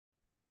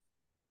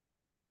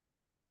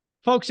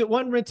Folks, at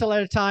one rental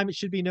at a time, it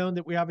should be known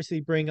that we obviously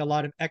bring a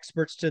lot of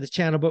experts to the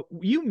channel, but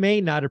you may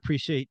not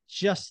appreciate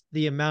just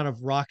the amount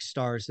of rock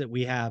stars that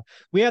we have.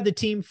 We have the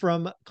team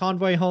from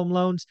Convoy Home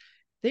Loans.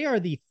 They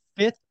are the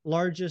fifth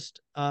largest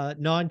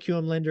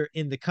non-QM lender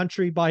in the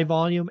country by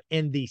volume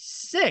and the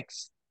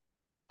sixth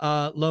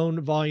loan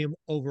volume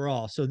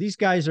overall. So these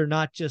guys are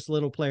not just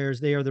little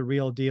players. They are the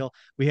real deal.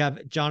 We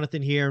have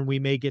Jonathan here, and we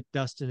may get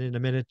Dustin in a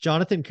minute.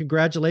 Jonathan,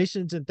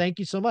 congratulations, and thank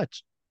you so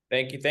much.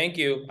 Thank you. Thank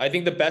you. I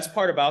think the best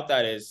part about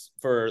that is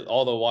for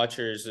all the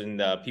watchers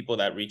and people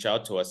that reach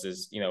out to us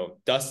is,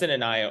 Dustin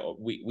and I,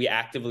 we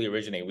actively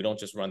originate. We don't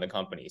just run the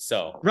company.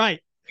 So Right.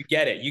 you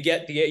get it. You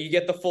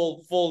get the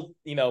full,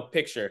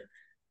 picture.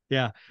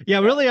 Yeah.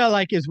 Yeah. Really, I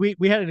like is we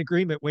had an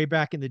agreement way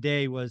back in the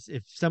day was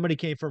if somebody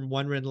came from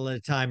one rental at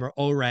a time or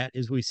ORAT,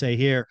 as we say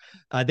here,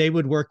 they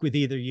would work with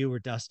either you or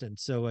Dustin.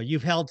 So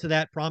you've held to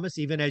that promise,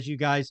 even as you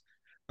guys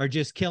are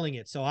just killing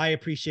it. So I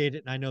appreciate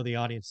it. And I know the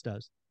audience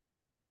does.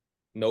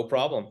 No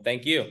problem.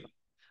 Thank you.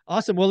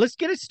 Awesome. Well, let's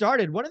get it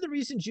started. One of the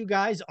reasons you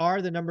guys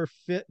are the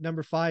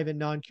number five in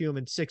non-QM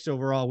and six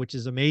overall, which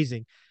is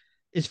amazing,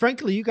 is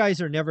frankly, you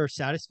guys are never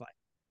satisfied.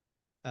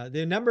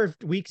 The number of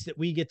weeks that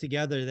we get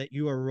together that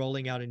you are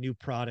rolling out a new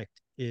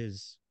product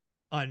is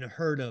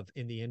unheard of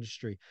in the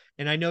industry.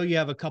 And I know you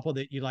have a couple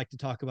that you'd like to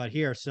talk about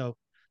here. So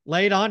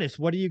lay it on us.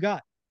 What do you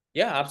got?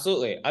 Yeah,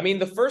 absolutely. I mean,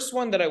 the first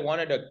one that I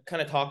wanted to kind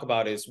of talk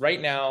about is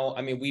right now.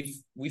 I mean,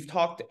 we've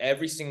talked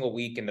every single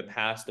week in the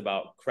past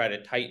about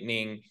credit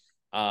tightening,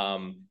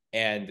 and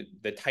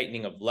the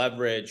tightening of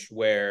leverage,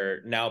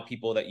 where now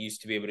people that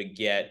used to be able to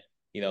get,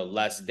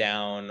 less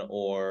down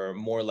or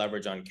more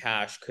leverage on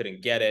cash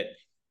couldn't get it.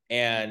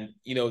 And,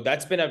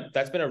 that's been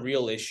a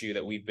real issue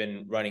that we've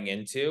been running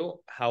into.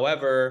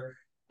 However,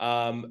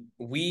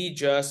 we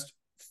just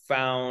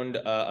found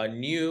a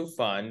new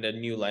fund, a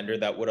new lender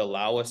that would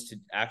allow us to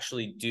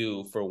actually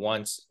do for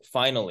once,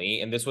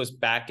 finally, and this was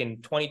back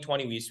in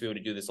 2020, we used to be able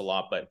to do this a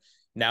lot, but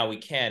now we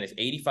can, is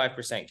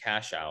 85%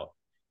 cash out,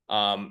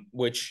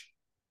 which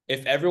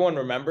if everyone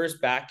remembers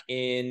back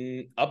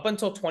in up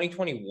until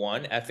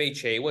 2021,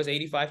 FHA was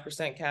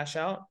 85% cash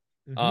out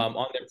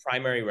on their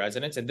primary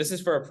residence. And this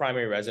is for a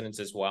primary residence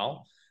as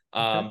well.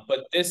 Okay.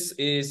 But this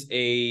is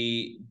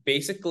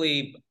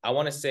basically, I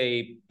want to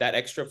say that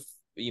extra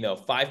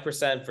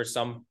 5% for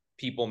some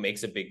people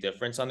makes a big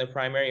difference on their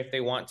primary if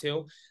they want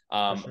to.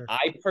 Sure.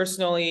 I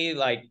personally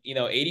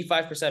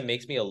 85%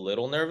 makes me a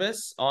little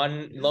nervous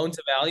on loan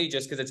to value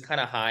just because it's kind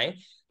of high.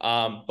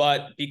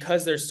 But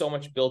because there's so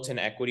much built-in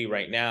equity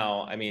right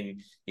now, I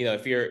mean,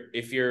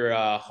 if your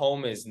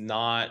home is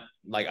not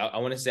I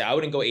want to say I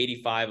wouldn't go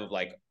 85 of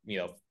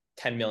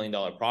 $10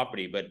 million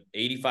property, but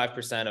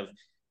 85% of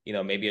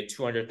maybe a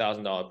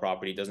 $200,000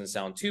 property doesn't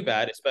sound too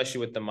bad,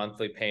 especially with the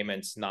monthly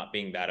payments not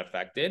being that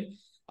affected.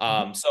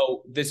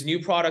 So this new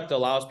product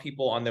allows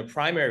people on their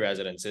primary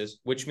residences,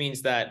 which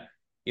means that,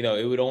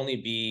 it would only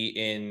be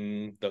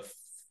in the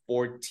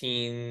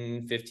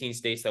 14, 15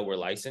 states that we're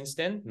licensed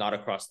in, not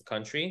across the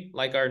country,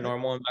 like our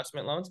normal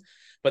investment loans.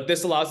 But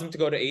this allows them to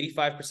go to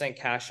 85%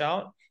 cash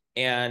out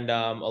and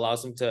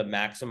allows them to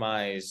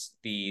maximize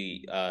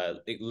the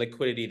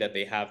liquidity that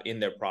they have in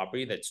their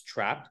property that's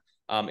trapped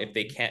if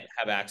they can't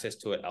have access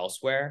to it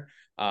elsewhere.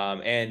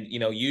 And,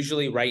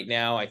 usually right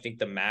now, I think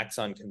the max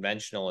on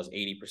conventional is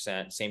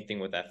 80%, same thing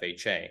with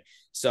FHA.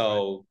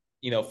 So,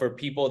 for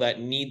people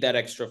that need that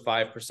extra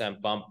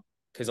 5% bump,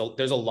 because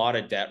there's a lot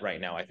of debt right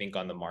now, I think,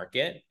 on the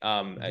market.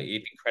 I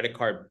think credit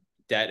card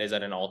debt is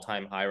at an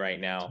all-time high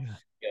right now.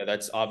 Yeah,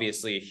 that's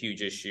obviously a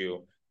huge issue.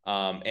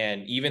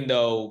 And even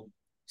though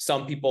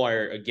some people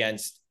are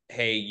against,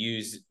 hey,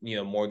 use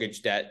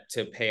mortgage debt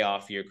to pay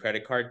off your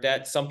credit card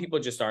debt, some people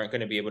just aren't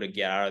going to be able to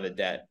get out of the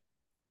debt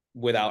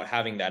without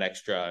having that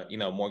extra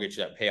mortgage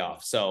debt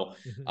payoff. So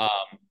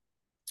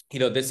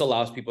this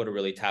allows people to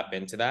really tap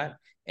into that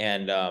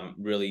and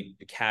really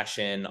cash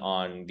in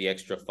on the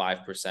extra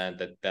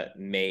 5% that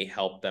may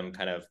help them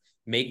kind of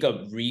make a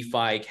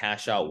refi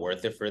cash out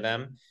worth it for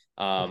them,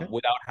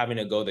 without having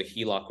to go the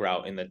HELOC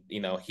route in the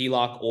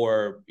HELOC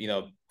or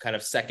kind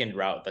of second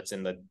route that's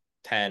in the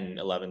 10,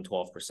 11,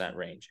 12%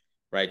 range,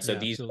 right? So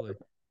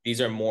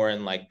these are more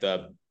in like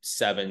the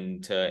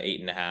 7 to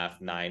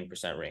 8.5,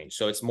 9% range.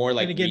 So it's more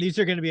like, and again, these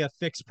are going to be a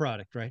fixed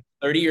product, right?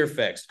 30-year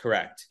fixed,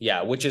 correct?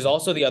 Yeah, which is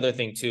also the other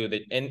thing too,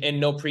 that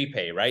and no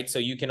prepay, right? So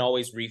you can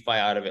always refi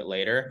out of it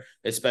later,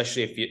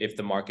 especially if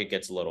the market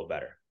gets a little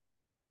better.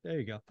 There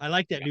you go. I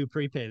like that new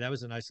prepay. That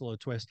was a nice little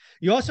twist.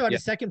 You also had a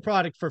second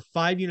product for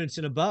 5 units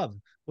and above.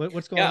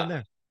 What's going on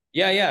there?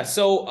 Yeah.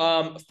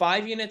 So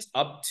 5 units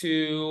up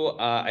to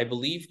I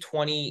believe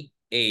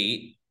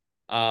 28.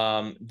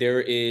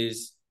 There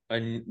is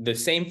the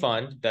same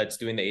fund that's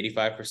doing the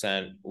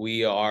 85%.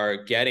 We are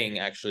getting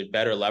actually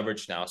better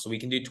leverage now, so we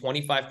can do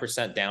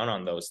 25% down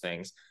on those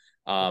things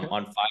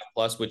on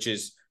 5+, which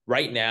is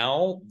right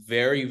now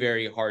very,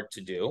 very hard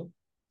to do.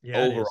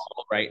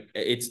 Overall, right?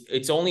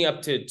 It's only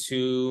up to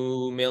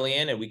 2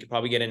 million, and we could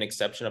probably get an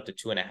exception up to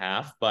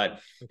 2.5,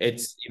 but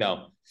it's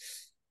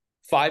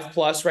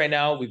 5+ right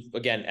now. We've,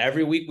 again,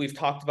 every week we've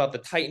talked about the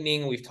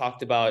tightening. We've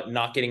talked about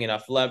not getting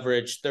enough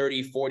leverage,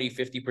 30, 40,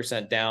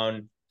 50%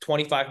 down,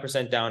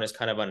 25% down is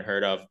kind of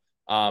unheard of.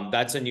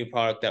 That's a new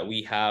product that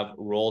we have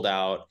rolled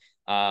out.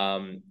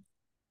 And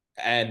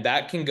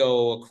that can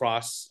go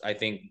across, I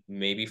think,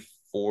 maybe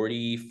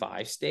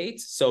 45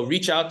 states. So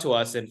reach out to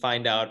us and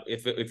find out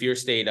if your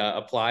state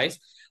applies.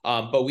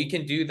 But we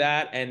can do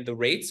that. And the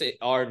rates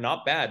are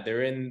not bad.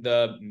 They're in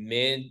the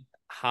mid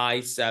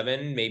high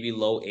 7, maybe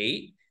low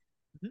 8.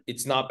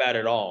 It's not bad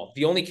at all.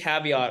 The only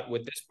caveat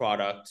with this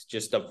product,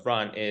 just up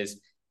front,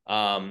 is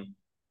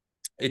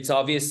it's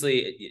obviously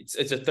it's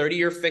a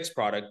 30-year fixed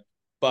product,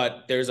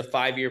 but there's a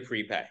 5-year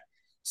prepay.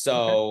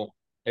 So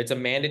it's a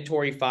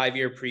mandatory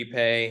 5-year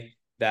prepay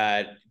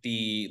that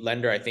the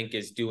lender, I think,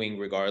 is doing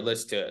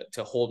regardless to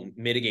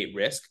mitigate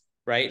risk,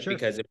 right? Sure.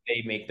 Because if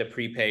they make the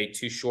prepay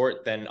too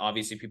short, then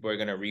obviously people are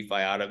going to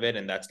refi out of it,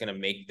 and that's going to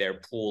make their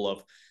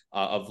pool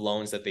of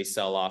loans that they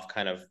sell off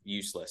kind of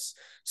useless.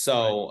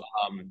 So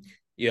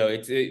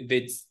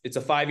it's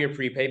a 5-year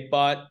prepay,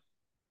 but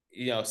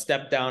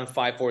step down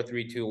 5, 4,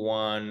 3, 2,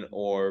 1,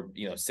 or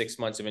 6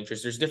 months of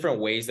interest. There's different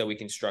ways that we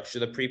can structure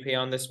the prepay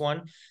on this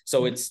one.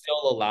 So it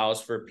still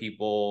allows for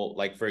people,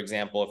 like, for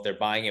example, if they're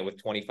buying it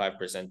with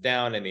 25%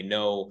 down and they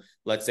know,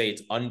 let's say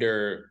it's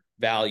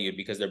undervalued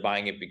because they're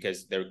buying it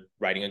because they're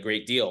writing a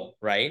great deal,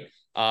 right?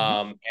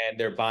 And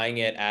they're buying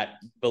it at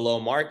below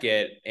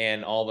market,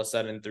 and all of a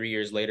sudden 3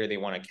 years later they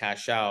want to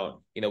cash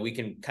out. We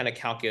can kind of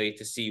calculate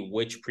to see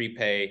which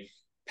prepay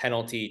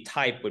penalty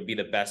type would be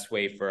the best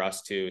way for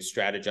us to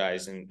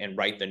strategize and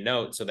write the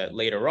note, so that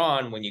later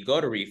on, when you go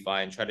to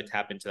refi and try to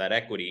tap into that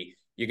equity,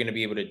 you're going to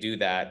be able to do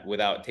that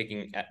without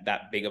taking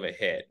that big of a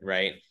hit,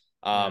 right?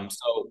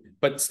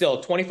 But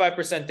still,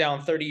 25%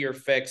 down, 30-year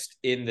fixed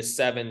in the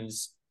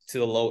 7s to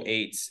the low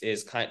 8s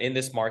is kind of in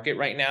this market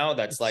right now.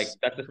 That's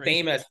the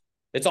same as,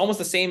 it's almost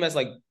the same as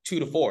like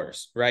 2 to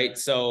 4s, right?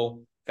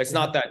 So it's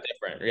not that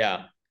different.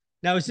 Yeah.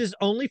 Now, is this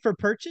only for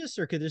purchase,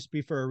 or could this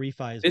be for a refi as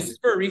well? This is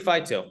for a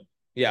refi too.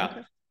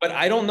 Yeah. But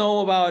I don't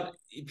know about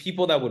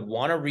people that would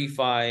want to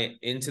refi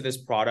into this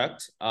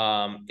product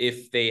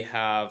if they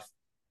have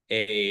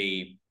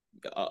a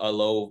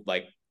low,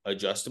 like,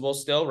 adjustable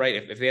still, right?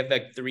 If they have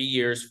like 3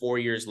 years, 4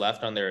 years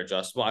left on their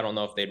adjustable, I don't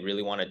know if they'd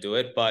really want to do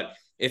it. But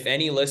if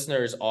any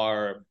listeners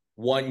are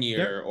 1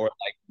 year or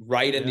like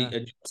right in the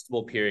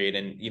adjustable period,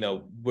 and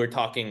we're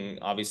talking,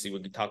 obviously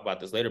we could talk about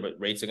this later, but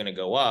rates are going to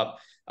go up.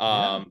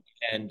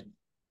 And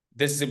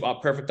this is a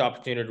perfect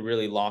opportunity to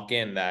really lock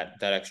in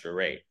that extra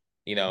rate.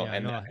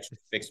 And that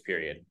fixed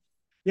period.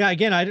 Yeah,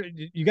 again,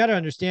 you got to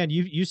understand,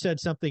 you said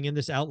something in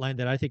this outline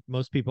that I think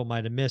most people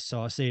might have missed,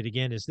 so I'll say it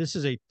again, is this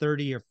is a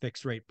 30-year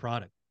fixed rate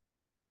product.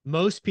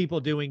 Most people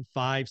doing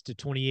 5s to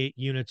 28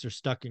 units are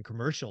stuck in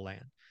commercial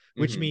land,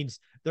 which means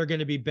they're going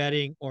to be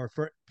betting or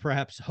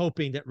perhaps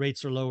hoping that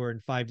rates are lower in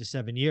 5 to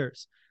 7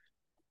 years.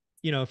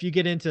 If you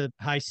get into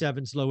high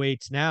 7s, low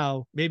 8s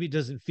now, maybe it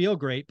doesn't feel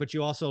great, but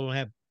you also don't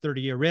have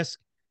 30-year risk.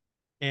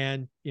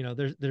 And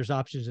there's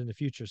options in the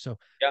future. So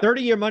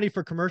 30-year money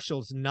for commercial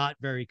is not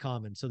very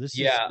common. So this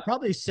is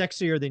probably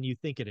sexier than you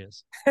think it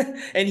is.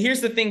 And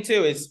here's the thing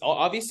too, is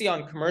obviously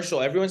on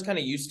commercial, everyone's kind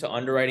of used to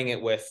underwriting it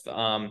with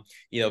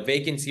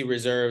vacancy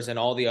reserves and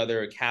all the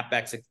other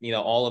capex,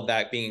 all of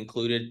that being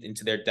included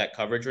into their debt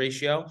coverage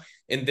ratio.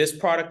 In this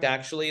product,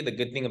 actually, the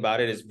good thing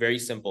about it is very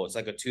simple. It's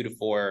like a 2 to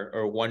 4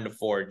 or 1 to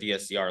 4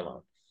 DSCR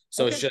loan.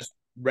 So it's just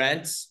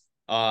rents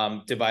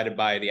divided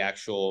by the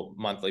actual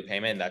monthly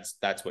payment.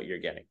 That's what you're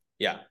getting.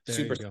 Yeah.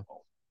 Super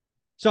simple.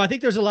 So I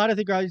think there's a lot of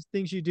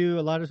things you do,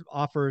 a lot of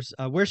offers.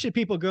 Where should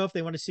people go if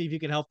they want to see if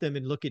you can help them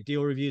and look at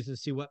deal reviews and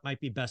see what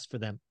might be best for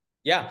them?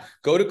 Yeah.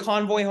 Go to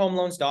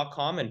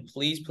convoyhomeloans.com and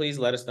please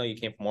let us know you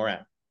came from more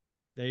at.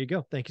 There you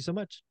go. Thank you so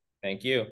much. Thank you.